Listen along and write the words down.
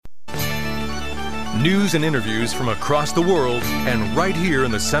News and interviews from across the world and right here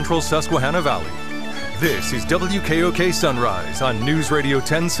in the central Susquehanna Valley. This is WKOK Sunrise on News Radio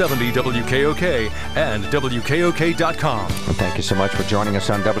 1070 WKOK and WKOK.com. Well, thank you so much for joining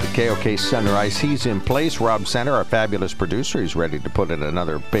us on WKOK Sunrise. He's in place. Rob Center, our fabulous producer, he's ready to put in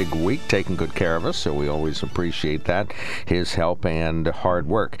another big week, taking good care of us, so we always appreciate that, his help and hard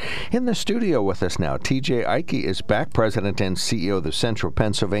work. In the studio with us now, Tea Jay Aikey is back, President and CEO of the Central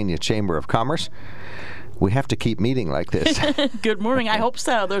Pennsylvania Chamber of Commerce. We have to keep meeting like this. Good morning. I hope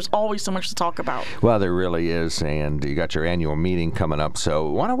so. There's always so much to talk about. Well, there really is, and you got your annual meeting coming up, so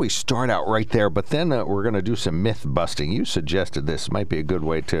why don't we start out right there, but then we're going to do some myth busting. You suggested this might be a good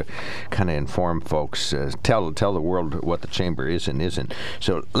way to kind of inform folks, tell the world what the Chamber is and isn't.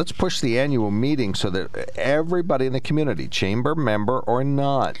 So let's push the annual meeting so that everybody in the community, Chamber member or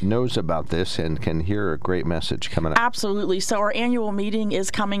not, knows about this and can hear a great message coming up. Absolutely. So our annual meeting is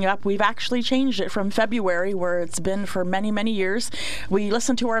coming up. We've actually changed it from February, where it's been for many, many years. We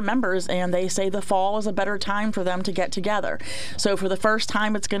listen to our members, and they say the fall is a better time for them to get together. So for the first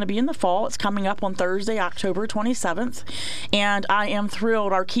time, it's going to be in the fall. It's coming up on Thursday, October 27th. And I am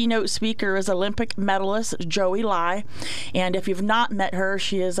thrilled. Our keynote speaker is Olympic medalist Joey Lai. And if you've not met her,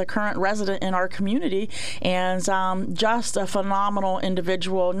 she is a current resident in our community and just a phenomenal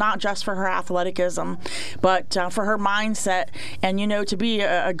individual, not just for her athleticism, but for her mindset. And, you know, to be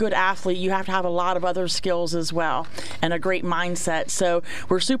a good athlete, you have to have a lot of other skills as well and a great mindset. So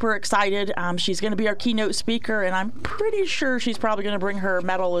we're super excited. She's going to be our keynote speaker, and I'm pretty sure she's probably going to bring her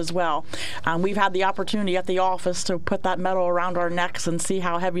medal as well. We've had the opportunity at the office to put that medal around our necks and see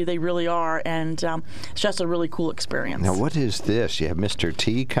how heavy they really are, and it's just a really cool experience. Now, what is this? You have Mr.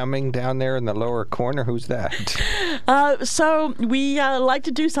 T coming down there in the lower corner. Who's that? So we like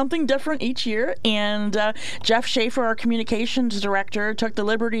to do something different each year, and Jeff Schaefer, our communications director, took the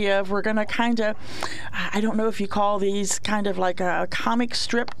liberty of, we're going to kind of, I don't know if you call these kind of like a comic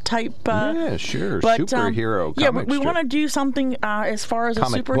strip type. Yeah, sure. But, superhero yeah, comic we strip. want to do something as far as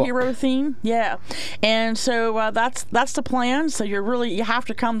Comic a superhero book theme. Yeah. And so that's the plan. So you have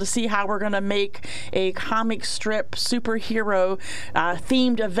to come to see how we're going to make a comic strip superhero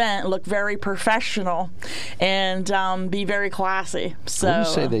themed event look very professional and be very classy. So I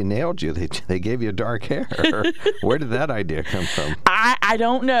wouldn't say they nailed you. They gave you dark hair. Where did that idea come from? I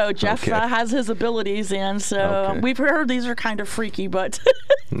don't know. Jeff has his abilities, and so we've heard these are kind of freaky, but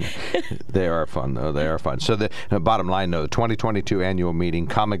they are fun, though. They are fun. So the bottom line, though, the 2022 annual meeting,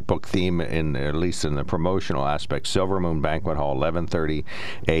 comic book theme, at least in the promotional aspect, Silver Moon Banquet Hall, 11:30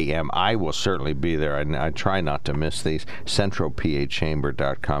 a.m. I will certainly be there. I try not to miss these.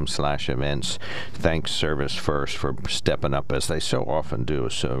 CentralPAChamber.com/events. Thanks Service First for stepping up as they so often do.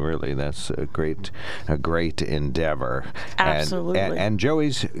 So really, that's a great endeavor. Absolutely. And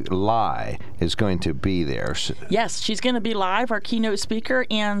Joey's Lai is going to be there. Yes, she's going to be live, our keynote speaker,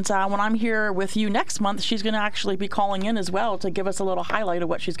 and when I'm here with you next month, she's going to actually be calling in as well to give us a little highlight of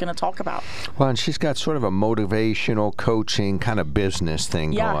what she's going to talk about. Well, and she's got sort of a motivational, coaching kind of business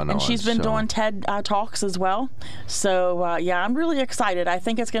thing going on. Yeah, and she's been doing TED Talks as well. So, I'm really excited. I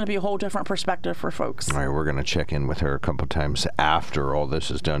think it's going to be a whole different perspective for folks. All right, we're going to check in with her a couple times after all this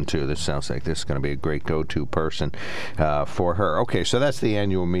is done, too. This sounds like this is going to be a great go-to person for her. Okay, so that's the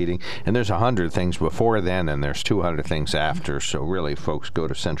annual meeting, and there's 100 things before then, and there's 200 things after. So really, folks, go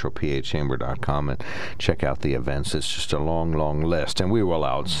to CentralPAChamber.com and check out the events. It's just a long, long list, and we will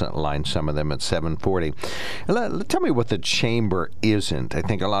outline some of them at 7:40. Tell me what the Chamber isn't. I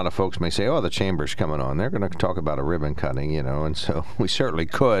think a lot of folks may say, oh, the Chamber's coming on. They're going to talk about a ribbon cutting, and so we certainly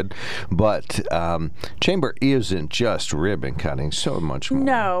could, but Chamber isn't just ribbon cutting, so much more.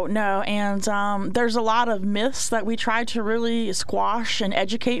 No, and there's a lot of myths that we try to really squash and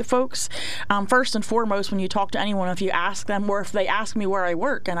educate folks. First and foremost, when you talk to anyone, if you ask them, or if they ask me where I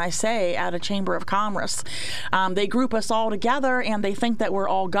work, and I say at a Chamber of Commerce, they group us all together, and they think that we're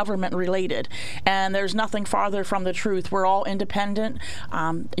all government related, and there's nothing farther from the truth. We're all independent,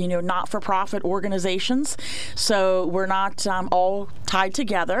 not-for-profit organizations, so we're not all tied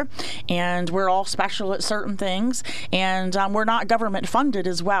together, and we're all special at certain things, and we're not government funded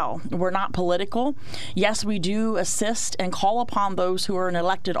as well. We're not political. Yes, we do assist and call upon those who are in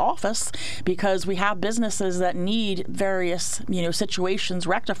elected office because we have businesses that need various, situations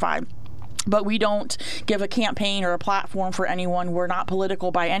rectified. But we don't give a campaign or a platform for anyone. We're not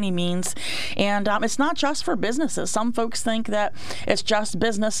political by any means. And it's not just for businesses. Some folks think that it's just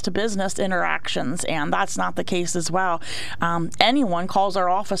business-to-business interactions, and that's not the case as well. Anyone calls our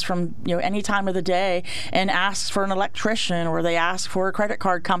office from any time of the day and asks for an electrician, or they ask for a credit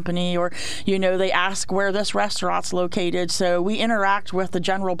card company, or they ask where this restaurant's located. So we interact with the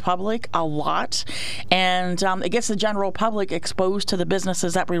general public a lot, and it gets the general public exposed to the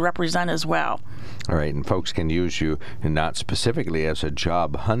businesses that we represent as well. All right, and folks can use you not specifically as a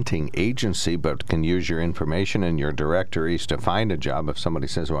job hunting agency, but can use your information and your directories to find a job. If somebody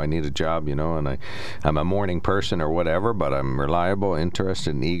says, well, I need a job, and I'm a morning person or whatever, but I'm reliable,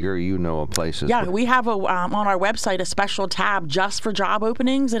 interested, and eager, of places. Yeah, we have on our website a special tab just for job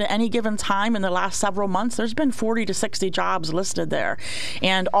openings, and at any given time in the last several months, there's been 40 to 60 jobs listed there.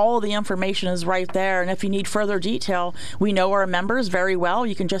 And all of the information is right there. And if you need further detail, we know our members very well.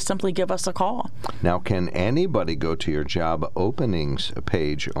 You can just simply give us a call. Now, can anybody go to your job openings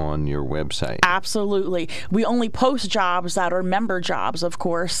page on your website? Absolutely. We only post jobs that are member jobs, of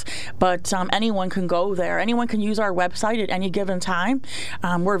course, but anyone can go there. Anyone can use our website at any given time.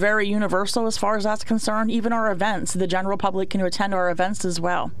 We're very universal as far as that's concerned. Even our events, the general public can attend our events as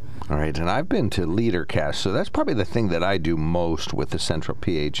well. All right, and I've been to LeaderCast, so that's probably the thing that I do most with the Central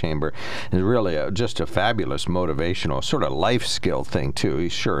PA Chamber. It's really just a fabulous motivational sort of life skill thing, too.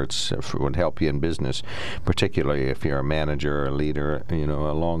 Sure, it would help you in business, particularly if you're a manager or a leader,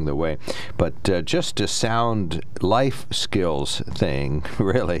 along the way. But just a sound life skills thing,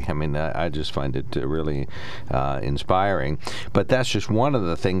 really. I mean, I just find it really inspiring. But that's just one of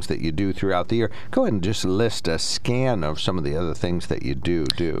the things that you do throughout the year. Go ahead and just list a scan of some of the other things that you do.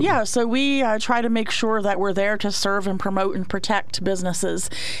 Yeah, so we try to make sure that we're there to serve and promote and protect businesses.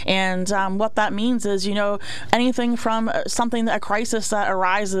 And what that means is, anything from a crisis that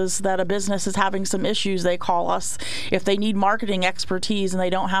arises, that a business is having some issues, they call us. If they need marketing expertise and they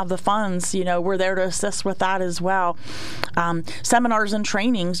don't have the funds, we're there to assist with that as well. Seminars and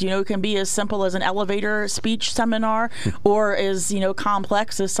trainings, can be as simple as an elevator speech seminar or as,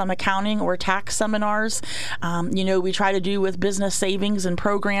 complex as some accounting or tax seminars. We try to do with business savings and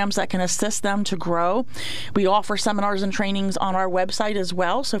programs that can assist them to grow. We offer seminars and trainings on our website as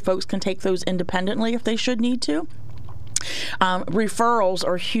well, so folks can take those independently if they should need to. Referrals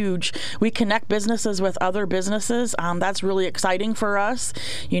are huge. We connect businesses with other businesses. That's really exciting for us.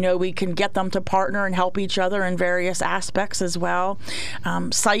 We can get them to partner and help each other in various aspects as well.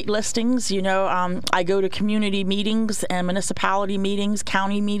 Site listings, I go to community meetings and municipality meetings,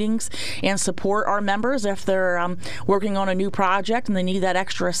 county meetings, and support our members if they're working on a new project and they need that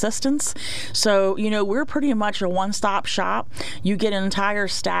extra assistance. So, we're pretty much a one-stop shop. You get an entire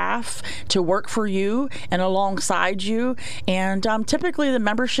staff to work for you and alongside you. And typically the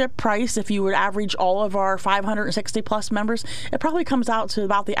membership price, if you would average all of our 560 plus members, it probably comes out to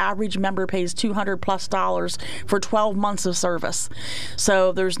about the average member pays $200+ for 12 months of service.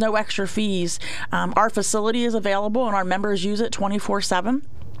 So there's no extra fees. Our facility is available and our members use it 24/7.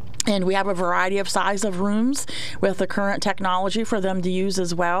 And we have a variety of size of rooms with the current technology for them to use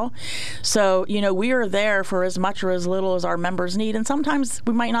as well. So, we are there for as much or as little as our members need. And sometimes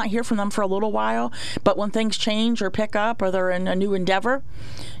we might not hear from them for a little while, but when things change or pick up or they're in a new endeavor,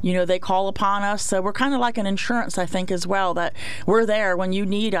 they call upon us. So we're kind of like an insurance, I think, as well, that we're there when you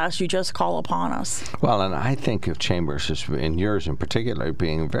need us, you just call upon us. Well, and I think of chambers, and yours in particular,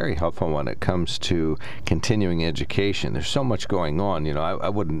 being very helpful when it comes to continuing education. There's so much going on. I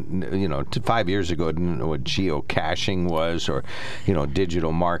wouldn't 5 years ago, I didn't know what geocaching was or,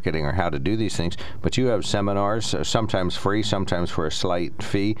 digital marketing or how to do these things. But you have seminars, sometimes free, sometimes for a slight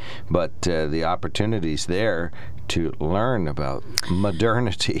fee, but the opportunities there to learn about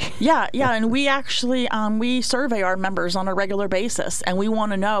modernity. Yeah, and we actually we survey our members on a regular basis, and we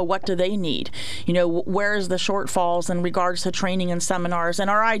want to know what do they need. Where's the shortfalls in regards to training and seminars. And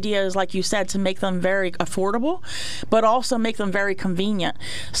our idea is, like you said, to make them very affordable, but also make them very convenient.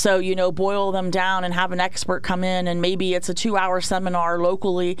 So, boil them down and have an expert come in, and maybe it's a 2-hour seminar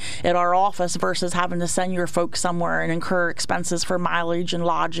locally at our office versus having to send your folks somewhere and incur expenses for mileage and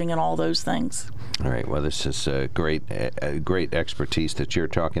lodging and all those things. All right. Well, this is great expertise that you're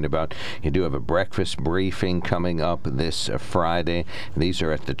talking about. You do have a breakfast briefing coming up this Friday. These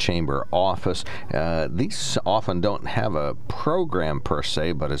are at the chamber office. These often don't have a program per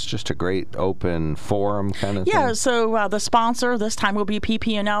se, but it's just a great open forum kind of thing. Yeah. So the sponsor this time will be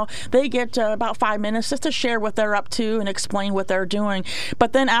PP&L. They get about 5 minutes just to share what they're up to and explain what they're doing.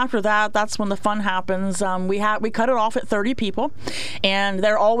 But then after that, that's when the fun happens. We cut it off at 30 people, and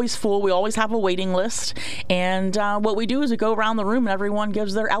they're always full. We always have a waiting list, and And what we do is we go around the room and everyone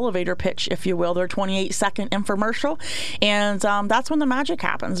gives their elevator pitch, if you will, their 28-second infomercial. And that's when the magic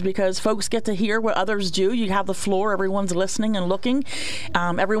happens, because folks get to hear what others do. You have the floor, everyone's listening and looking.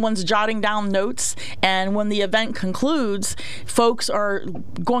 Everyone's jotting down notes. And when the event concludes, folks are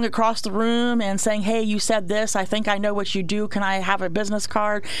going across the room and saying, hey, you said this. I think I know what you do. Can I have a business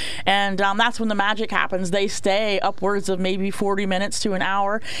card? And that's when the magic happens. They stay upwards of maybe 40 minutes to an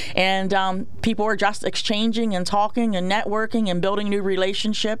hour. And people are just exchanging and talking and networking and building new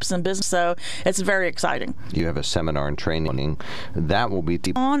relationships and business. So it's very exciting. You have a seminar and training that will be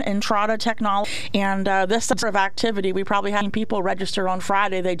on Entrada technology, and this sort of activity, we probably have people register on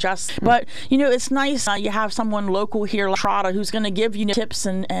Friday. But it's nice. You have someone local here, Entrada, who's going to give you tips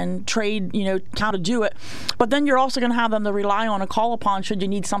and trade, how to do it. But then you're also going to have them to rely on and call upon should you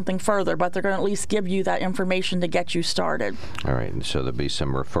need something further. But they're going to at least give you that information to get you started. All right. So there'll be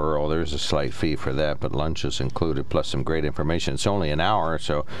some referral. There's a slight fee for that, but lunch is included, plus some great information. It's only an hour,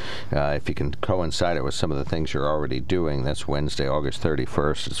 so if you can coincide it with some of the things you're already doing, that's Wednesday, August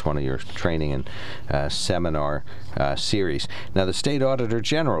 31st. It's one of your training and seminar series. Now, the State Auditor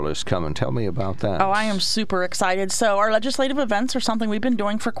General is coming. Tell me about that. Oh, I am super excited. So our legislative events are something we've been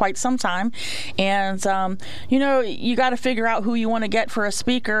doing for quite some time. And, you got to figure out who you want to get for a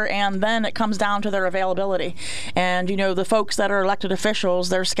speaker, and then it comes down to their availability. And, the folks that are elected officials,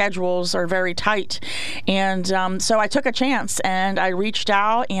 their schedules are very tight. And so I took a chance, and I reached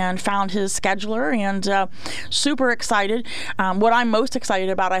out and found his scheduler, and super excited. What I'm most excited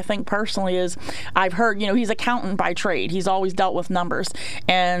about, I think personally, is I've heard, he's accountant by trade. He's always dealt with numbers.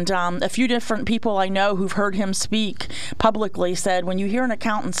 And a few different people I know who've heard him speak publicly said, when you hear an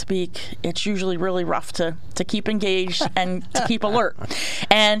accountant speak, it's usually really rough to keep engaged and to keep alert.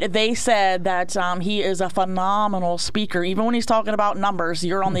 And they said that he is a phenomenal speaker. Even when he's talking about numbers,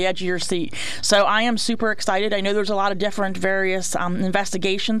 you're on the edge of your seat. So I am super excited. I know there's a lot of different various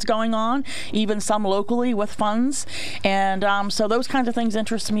investigations going on, even some locally with funds. And so those kinds of things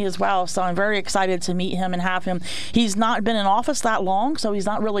interest me as well. So I'm very excited to meet him and have him. He's not been in office that long, so he's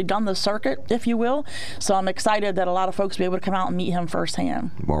not really done the circuit, if you will. So I'm excited that a lot of folks will be able to come out and meet him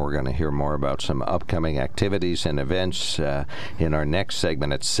firsthand. Well, we're going to hear more about some upcoming activities and events in our next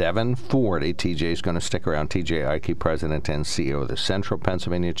segment at 7:40. TJ is going to stick around. Tea Jay Aikey, President and CEO of the Central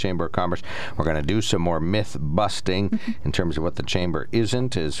Pennsylvania Chamber of Commerce. We're going to do some more myth busting in terms of what the Chamber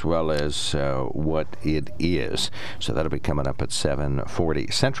isn't, as well as what it is. So that'll be coming up at 7:40.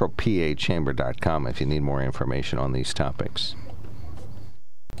 CentralPAChamber.com if you need more information on these topics.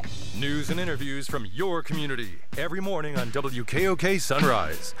 News and interviews from your community every morning on WKOK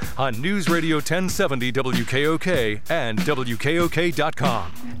Sunrise on News Radio 1070 WKOK and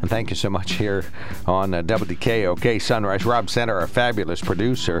WKOK.com. And thank you so much here on WKOK Sunrise. Rob Center, our fabulous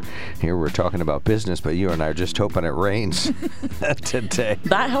producer. Here we're talking about business, but you and I are just hoping it rains today.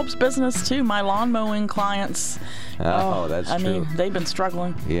 That helps business too. My lawn mowing clients. Oh, that's true. I mean, they've been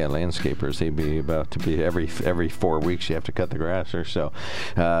struggling. Yeah, landscapers, they'd be about to be every 4 weeks you have to cut the grass or so.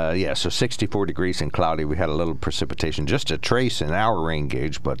 So 64 degrees and cloudy. We had a little precipitation, just a trace in our rain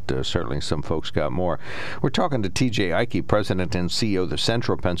gauge, but certainly some folks got more. We're talking to Tea Jay Aikey, President and CEO of the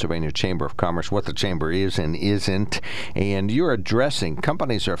Central Pennsylvania Chamber of Commerce, what the Chamber is and isn't. And you're addressing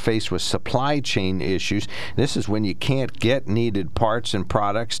companies are faced with supply chain issues. This is when you can't get needed parts and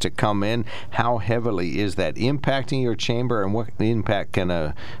products to come in. How heavily is that impacting your chamber, and what impact can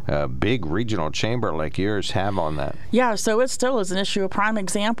a big regional chamber like yours have on that? Yeah, so it still is an issue. A prime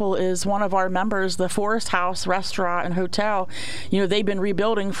example is one of our members, the Forest House Restaurant and Hotel. They've been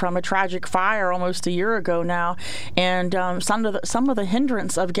rebuilding from a tragic fire almost a year ago now, and some of the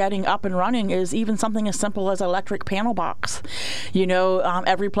hindrance of getting up and running is even something as simple as electric panel box.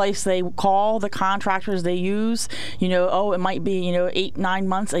 Every place they call, the contractors they use, it might be 8-9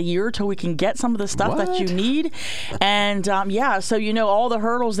 months, a year till we can get some of the stuff that you need. And so all the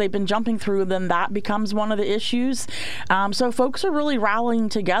hurdles they've been jumping through, then that becomes one of the issues. So folks are really rallying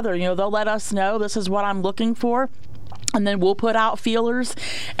together. They'll let us know this is what I'm looking for. And then we'll put out feelers,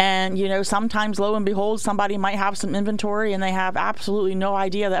 and sometimes, lo and behold, somebody might have some inventory and they have absolutely no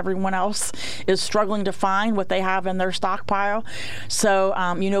idea that everyone else is struggling to find what they have in their stockpile. So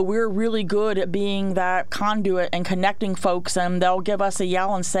we're really good at being that conduit and connecting folks, and they'll give us a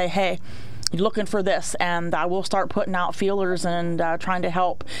yell and say, hey, you're looking for this, and we'll start putting out feelers and trying to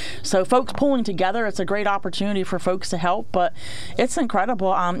help. So folks pulling together, it's a great opportunity for folks to help, but it's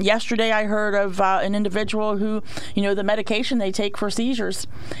incredible. Yesterday I heard of an individual who, the medication they take for seizures,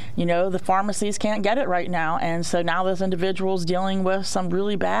 the pharmacies can't get it right now, and so now this individual's dealing with some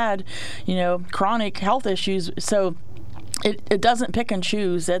really bad, chronic health issues. So It doesn't pick and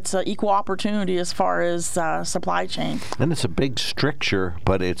choose. It's equal opportunity as far as supply chain. And it's a big stricture,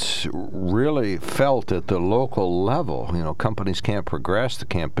 but it's really felt at the local level. You know, companies can't progress, they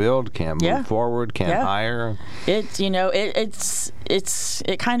can't build, can't move forward, can't hire. It's, you know,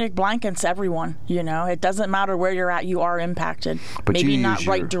 it kind of blankets everyone. You know, it doesn't matter where you're at, you are impacted. But maybe not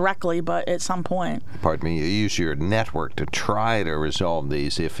right directly, but at some point. Pardon me, you use your network to try to resolve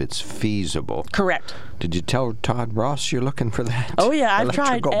these if it's feasible. Correct. Did you tell Todd Ross you're looking for that? Oh yeah, I've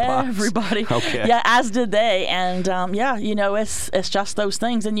tried everybody. Okay. Yeah, as did they, and yeah, you know, it's just those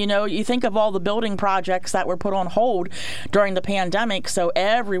things. And you know, you think of all the building projects that were put on hold during the pandemic, so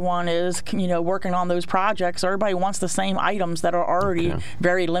everyone is, you know, working on those projects. Everybody wants the same items that are already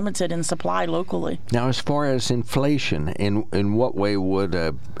very limited in supply locally. Now, as far as inflation, in what way would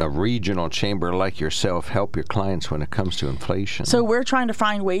a regional chamber like yourself help your clients when it comes to inflation? So we're trying to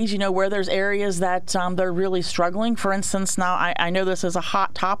find ways, you know, where there's areas that they're really struggling. For instance, now I know this is a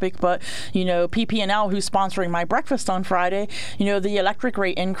hot topic, but you know, PP&L, who's sponsoring my breakfast on Friday, you know, the electric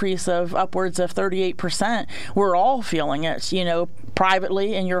rate increase of upwards of 38%, we're all feeling it, you know,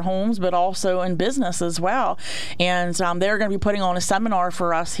 privately in your homes, but also in business as well. And they're going to be putting on a seminar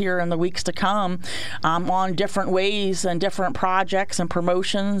for us here in the weeks to come on different ways and different projects and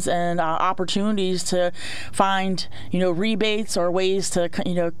promotions and opportunities to find, you know, rebates or ways to,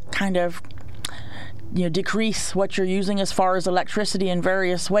 you know, kind of, you know, decrease what you're using as far as electricity in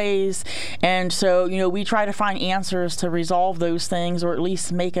various ways. And so, you know, we try to find answers to resolve those things, or at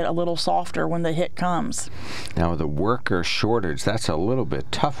least make it a little softer when the hit comes. Now, the worker shortage, that's a little bit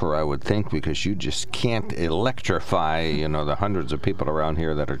tougher, I would think, because you just can't electrify, you know, the hundreds of people around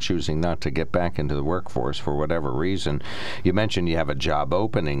here that are choosing not to get back into the workforce for whatever reason. You mentioned you have a job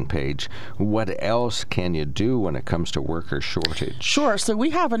opening page. What else can you do when it comes to worker shortage? Sure. So we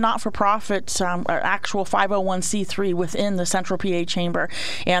have a not-for-profit actual 501c3 within the Central PA Chamber,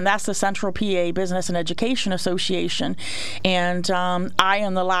 and that's the Central PA Business and Education Association. And I,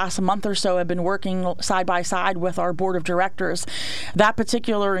 in the last month or so, have been working side by side with our board of directors. That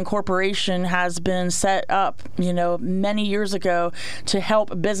particular incorporation has been set up, you know, many years ago to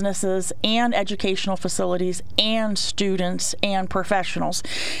help businesses and educational facilities and students and professionals.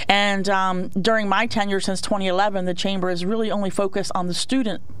 And during my tenure since 2011, the Chamber has really only focused on the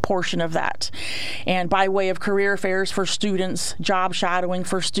student portion of that. And by way of career fairs for students, job shadowing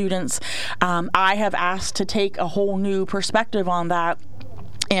for students, I have asked to take a whole new perspective on that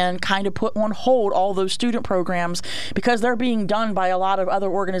and kind of put on hold all those student programs because they're being done by a lot of other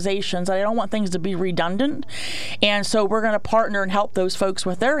organizations. I don't want things to be redundant. And so we're going to partner and help those folks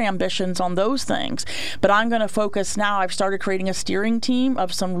with their ambitions on those things. But I'm going to focus now. I've started creating a steering team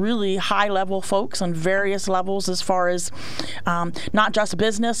of some really high-level folks on various levels as far as not just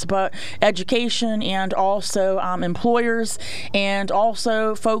business, but education and also employers and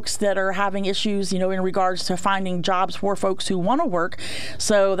also folks that are having issues, you know, in regards to finding jobs for folks who want to work.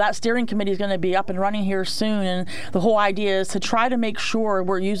 So that steering committee is going to be up and running here soon, and the whole idea is to try to make sure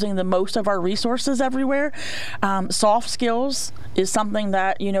we're using the most of our resources everywhere. Soft skills is something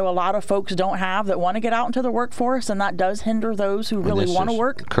that, you know, a lot of folks don't have that want to get out into the workforce, and that does hinder those who really want to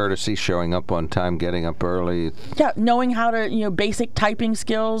work. Courtesy, showing up on time, getting up early. Yeah, knowing how to, you know, basic typing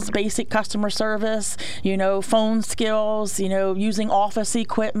skills, basic customer service, you know, phone skills, you know, using office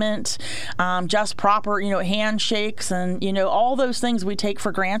equipment, just proper, you know, handshakes, and, you know, all those things we take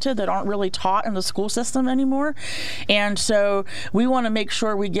for granted that aren't really taught in the school system anymore. And so we want to make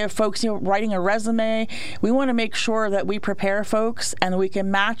sure we give folks, you know, writing a resume, we want to make sure that we prepare folks and we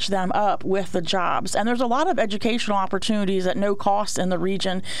can match them up with the jobs. And there's a lot of educational opportunities at no cost in the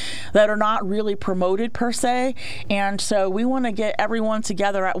region that are not really promoted per se. And so we want to get everyone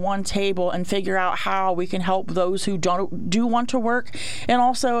together at one table and figure out how we can help those who do want to work. And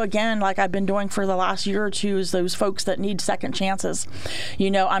also, again, like I've been doing for the last year or two, is those folks that need second chances. You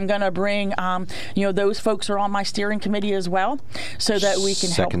know, I'm going to bring, you know, those folks are on my steering committee as well, so that we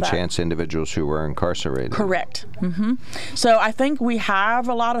can help that. Second chance individuals who were incarcerated. Correct. Mm-hmm. So I think we have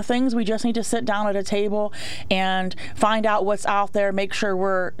a lot of things. We just need to sit down at a table and find out what's out there, make sure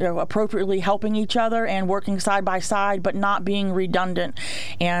we're, you know, appropriately helping each other and working side by side, but not being redundant.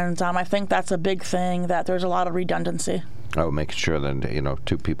 And I think that's a big thing, that there's a lot of redundancy. Oh, making sure that, you know,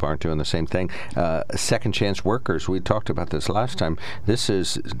 two people aren't doing the same thing. Second chance workers, we talked about this last time. This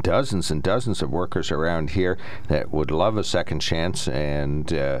is dozens and dozens of workers around here that would love a second chance and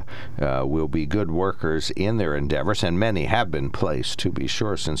will be good workers in their endeavors, and many have been placed, to be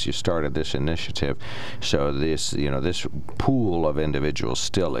sure, since you started this initiative. So this, you know, this pool of individuals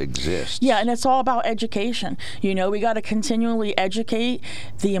still exists. Yeah, and it's all about education. You know, we got to continually educate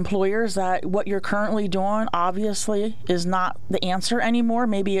the employers that what you're currently doing obviously is is not the answer anymore.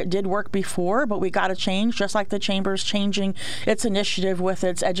 Maybe it did work before, but we got to change, just like the Chamber's changing its initiative with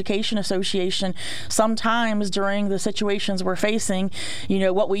its education association. Sometimes during the situations we're facing,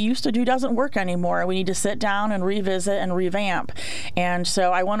 what we used to do doesn't work anymore. We need to sit down and revisit and revamp. And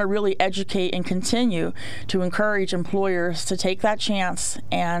so I want to really educate and continue to encourage employers to take that chance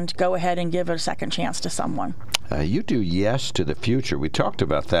and go ahead and give a second chance to someone. You do Yes to the Future. We talked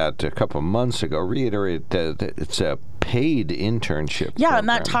about that a couple months ago. Reiterate that it's a paid internship program. And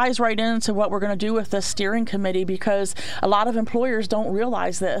that ties right into what we're going to do with this steering committee, because a lot of employers don't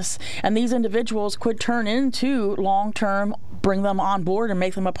realize this, and these individuals could turn into long-term, bring them on board and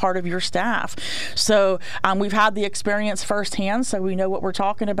make them a part of your staff. So we've had the experience firsthand, so we know what we're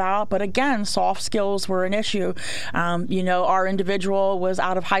talking about. But again, soft skills were an issue. Our individual was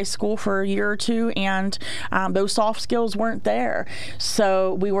out of high school for a year or two, and those soft skills weren't there.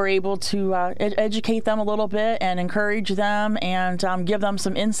 So we were able to educate them a little bit and encourage them and give them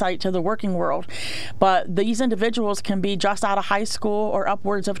some insight to the working world. But these individuals can be just out of high school or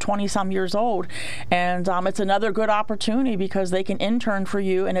upwards of 20-some years old. And it's another good opportunity because they can intern for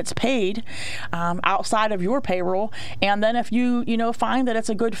you, and it's paid outside of your payroll. And then if you find that it's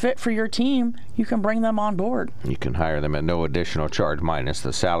a good fit for your team, you can bring them on board. You can hire them at no additional charge minus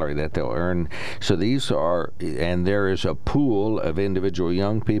the salary that they'll earn. So these are, and there is a pool of individual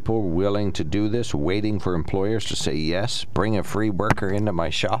young people willing to do this, waiting for employers to say, yes, bring a free worker into my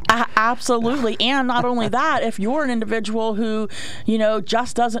shop. Absolutely. And not only that, if you're an individual who,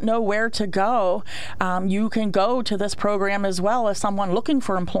 just doesn't know where to go, you can go to this program as well as someone looking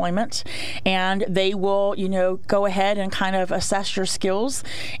for employment, and they will, go ahead and kind of assess your skills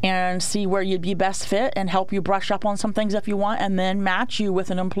and see where you'd be best fit and help you brush up on some things if you want, and then match you with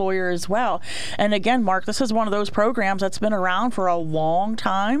an employer as well. And again, Mark, this is one of those programs that's been around for a long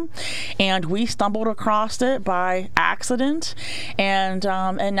time, and we stumbled across it by accident, and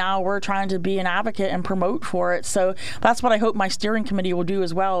now we're trying to be an advocate and promote for it. So that's what I hope my steering committee will do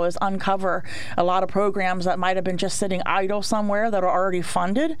as well, is uncover a lot of programs that might have been just sitting idle somewhere that are already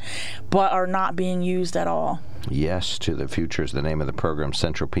funded but are not being used at all. Yes to the Future is the name of the program,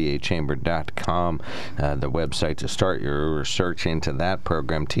 centralpachamber.com, the website to start your research into that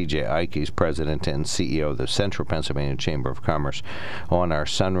program. Tea Jay Aikey is president and CEO of the Central Pennsylvania Chamber of Commerce on our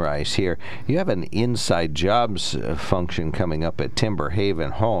Sunrise here. You have an Inside Jobs function coming up at Timber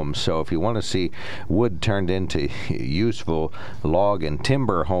Haven Homes, so if you want to see wood turned into useful log and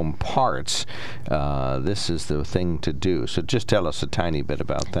timber home parts, this is the thing to do. So just tell us a tiny bit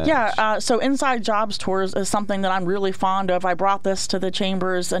about that. So Inside Jobs Tours is something that I'm really fond of. I brought this to the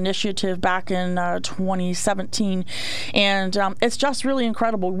Chamber's initiative back in 2017, and it's just really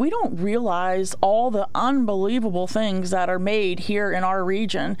incredible. We don't realize all the unbelievable things that are made here in our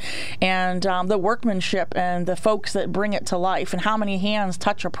region, and the workmanship and the folks that bring it to life, and how many hands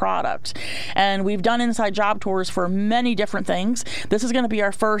touch a product. And we've done Inside Job Tours for many different things. This is going to be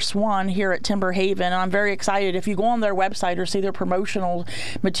our first one here at Timber Haven, and I'm very excited. If you go on their website or see their promotional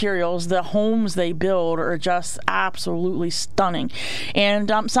materials, the homes they build are just absolutely stunning.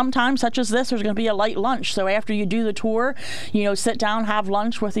 And sometimes, such as this, there's going to be a light lunch. So after you do the tour, sit down, have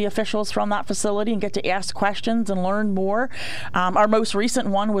lunch with the officials from that facility and get to ask questions and learn more. Our most recent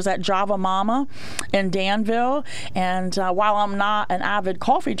one was at Java Mama in Danville. And while I'm not an avid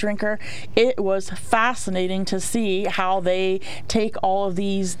coffee drinker, it was fascinating to see how they take all of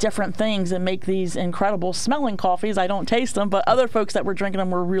these different things and make these incredible smelling coffees. I don't taste them, but other folks that were drinking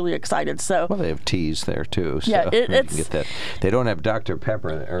them were really excited. So, well, they have teas there too. So yeah, it's get that. They don't have Dr.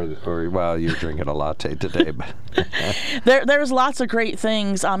 Pepper, or well, you're drinking a latte today. But there's lots of great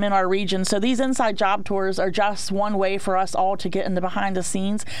things in our region. So these Inside Job Tours are just one way for us all to get in the behind the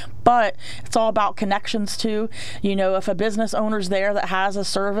scenes. But it's all about connections too. If a business owner's there that has a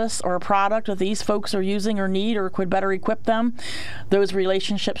service or a product that these folks are using or need or could better equip them, those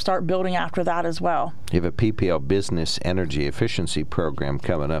relationships start building after that as well. You have a PPL Business Energy Efficiency Program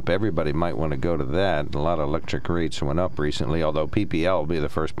coming up. Everybody might want to go to that. A lot of electric rates went up recently, although PPL will be the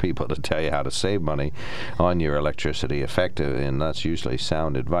first people to tell you how to save money on your electricity effective, and that's usually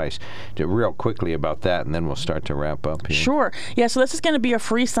sound advice. Real quickly about that, and then we'll start to wrap up here. Sure. Yeah, so this is going to be a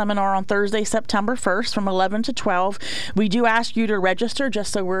free seminar on Thursday, September 1st from 11 to 12. We do ask you to register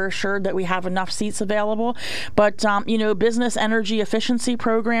just so we're assured that we have enough seats available. But, Business Energy Efficiency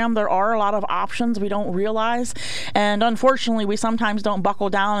Program, there are a lot of options we don't realize. And unfortunately, we sometimes don't buckle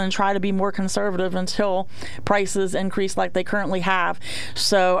down and try to be more conservative until prices increase like they currently have.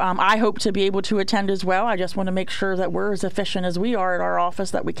 So I hope to be able to attend as well. I just want to make sure that we're as efficient as we are at our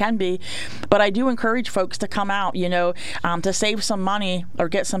office that we can be. But I do encourage folks to come out, to save some money or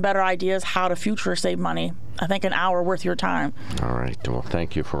get some better ideas how to future save money. I think, an hour worth your time. All right. Well,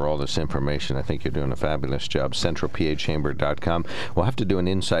 thank you for all this information. I think you're doing a fabulous job. CentralPAChamber.com. We'll have to do an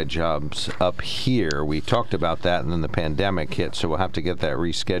Inside Jobs up here. We talked about that, and then the pandemic hit, so we'll have to get that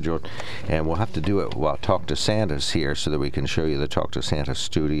rescheduled. And we'll have to do it while Talk to Santa's here so that we can show you the Talk to Santa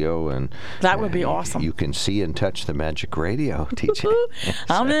studio. And that would be awesome. You can see and touch the magic radio, TJ.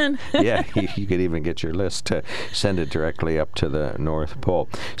 I'm in. Yeah, you could even get your list to send it directly up to the North Pole.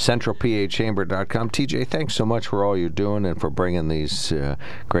 CentralPAChamber.com. TJ, thanks so much for all you're doing and for bringing these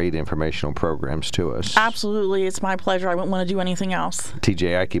great informational programs to us. Absolutely. It's my pleasure. I wouldn't want to do anything else. Tea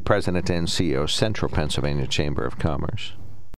Jay Aikey, President and CEO, Central Pennsylvania Chamber of Commerce.